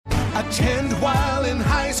Attend while in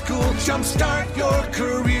high school. Jumpstart your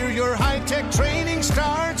career. Your high-tech training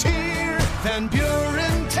starts here. Van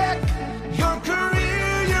Buren Tech. Your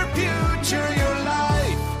career, your future, your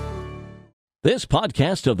life. This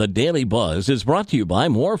podcast of the Daily Buzz is brought to you by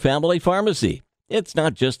More Family Pharmacy. It's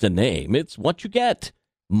not just a name, it's what you get.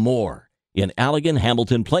 More in Allegan,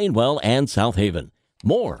 Hamilton, Plainwell, and South Haven.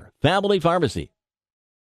 More Family Pharmacy.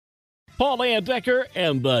 Paul Landecker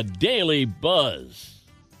and the Daily Buzz.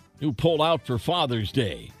 New poll out for Father's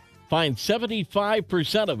Day finds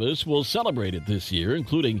 75% of us will celebrate it this year,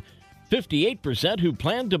 including 58% who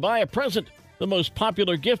plan to buy a present. The most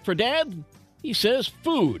popular gift for Dad? He says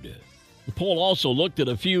food. The poll also looked at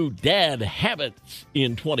a few dad habits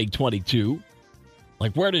in 2022.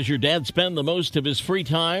 Like, where does your dad spend the most of his free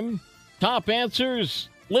time? Top answers: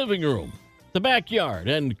 living room, the backyard,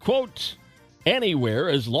 and, quote, anywhere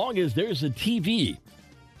as long as there's a TV.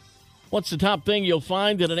 What's the top thing you'll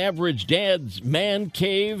find in an average dad's man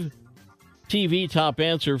cave? TV, top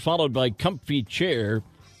answer, followed by comfy chair.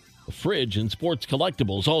 The fridge and sports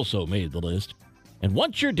collectibles also made the list. And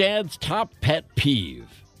what's your dad's top pet peeve?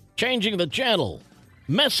 Changing the channel,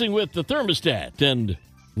 messing with the thermostat, and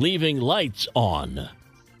leaving lights on.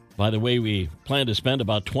 By the way, we plan to spend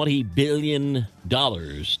about $20 billion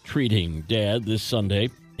treating Dad this Sunday.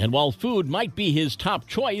 And while food might be his top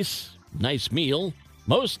choice, nice meal,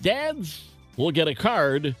 most dads will get a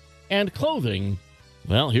card and clothing.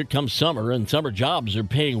 Well, here comes summer, and summer jobs are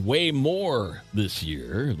paying way more this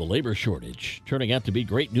year. The labor shortage turning out to be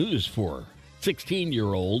great news for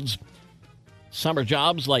 16-year-olds. Summer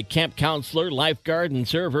jobs like camp counselor, lifeguard, and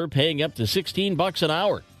server paying up to $16 an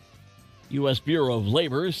hour. U.S. Bureau of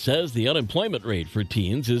Labor says the unemployment rate for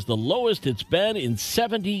teens is the lowest it's been in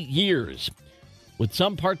 70 years, with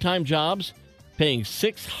some part-time jobs paying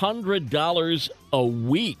 $600 a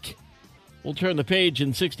week. We'll turn the page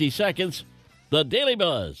in 60 seconds. The Daily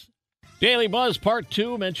Buzz. Daily Buzz Part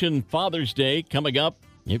 2 mentioned Father's Day coming up.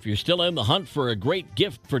 If you're still in the hunt for a great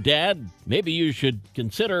gift for Dad, maybe you should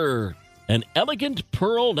consider an elegant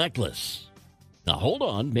pearl necklace. Now, hold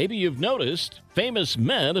on. Maybe you've noticed famous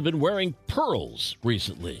men have been wearing pearls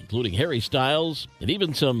recently, including Harry Styles and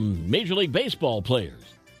even some Major League Baseball players.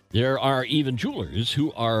 There are even jewelers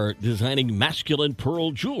who are designing masculine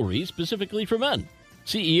pearl jewelry specifically for men.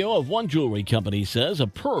 CEO of one jewelry company says a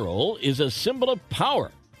pearl is a symbol of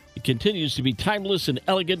power. It continues to be timeless and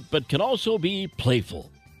elegant, but can also be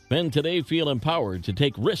playful. Men today feel empowered to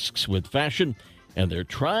take risks with fashion, and they're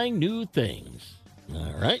trying new things.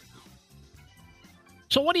 All right.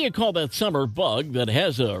 So what do you call that summer bug that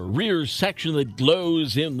has a rear section that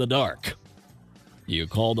glows in the dark? Do you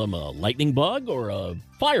call them a lightning bug or a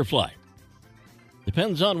firefly?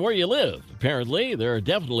 Depends on where you live. Apparently, there are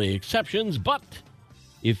definitely exceptions, but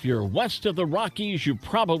if you're west of the Rockies, you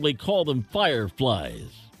probably call them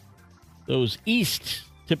fireflies. Those east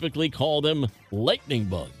typically call them lightning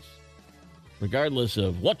bugs. Regardless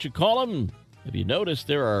of what you call them, have you noticed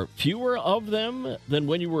there are fewer of them than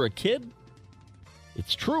when you were a kid?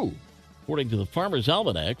 It's true. According to the Farmer's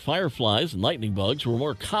Almanac, fireflies and lightning bugs were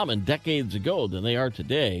more common decades ago than they are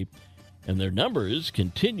today, and their numbers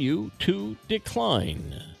continue to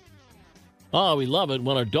decline. Oh, we love it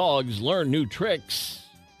when our dogs learn new tricks.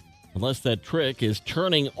 Unless that trick is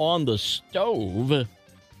turning on the stove.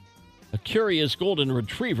 A curious golden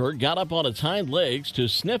retriever got up on its hind legs to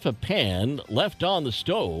sniff a pan left on the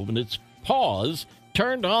stove, and its paws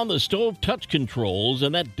turned on the stove touch controls,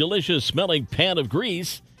 and that delicious-smelling pan of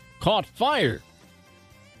grease caught fire.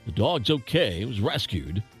 The dog's okay. It was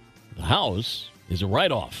rescued. The house is a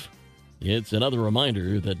write-off. It's another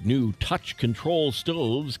reminder that new touch control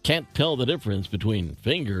stoves can't tell the difference between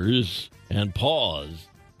fingers and paws.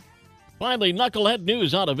 Finally, knucklehead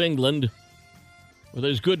news out of England, where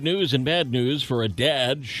there's good news and bad news for a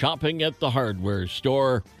dad shopping at the hardware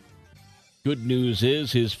store. Good news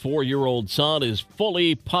is his 4-year-old son is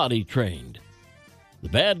fully potty trained. The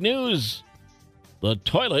bad news, the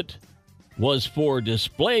toilet was for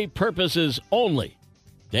display purposes only.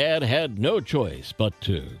 Dad had no choice but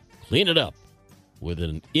to clean it up with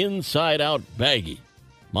an inside-out baggie.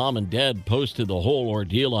 Mom and Dad posted the whole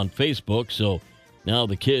ordeal on Facebook, so now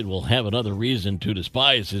the kid will have another reason to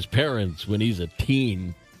despise his parents when he's a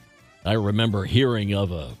teen. I remember hearing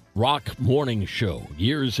of a rock morning show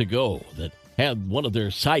years ago that had one of their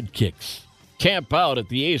sidekicks camp out at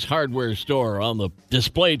the Ace Hardware store on the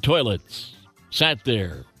display toilets, sat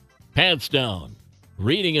there, pants down,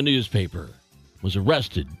 reading a newspaper, was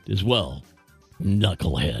arrested as well.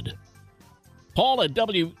 Knucklehead. Paul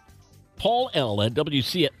L. at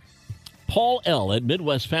Paul L. at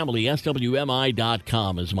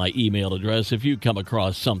MidwestFamilySWMI.com is my email address if you come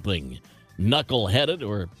across something knuckle-headed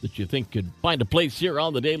or that you think could find a place here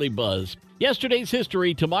on the Daily Buzz. Yesterday's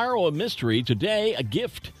history, tomorrow a mystery, today a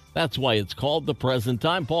gift. That's why it's called The Present.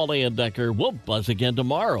 I'm Paul Leondecker. We'll buzz again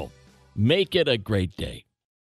tomorrow. Make it a great day.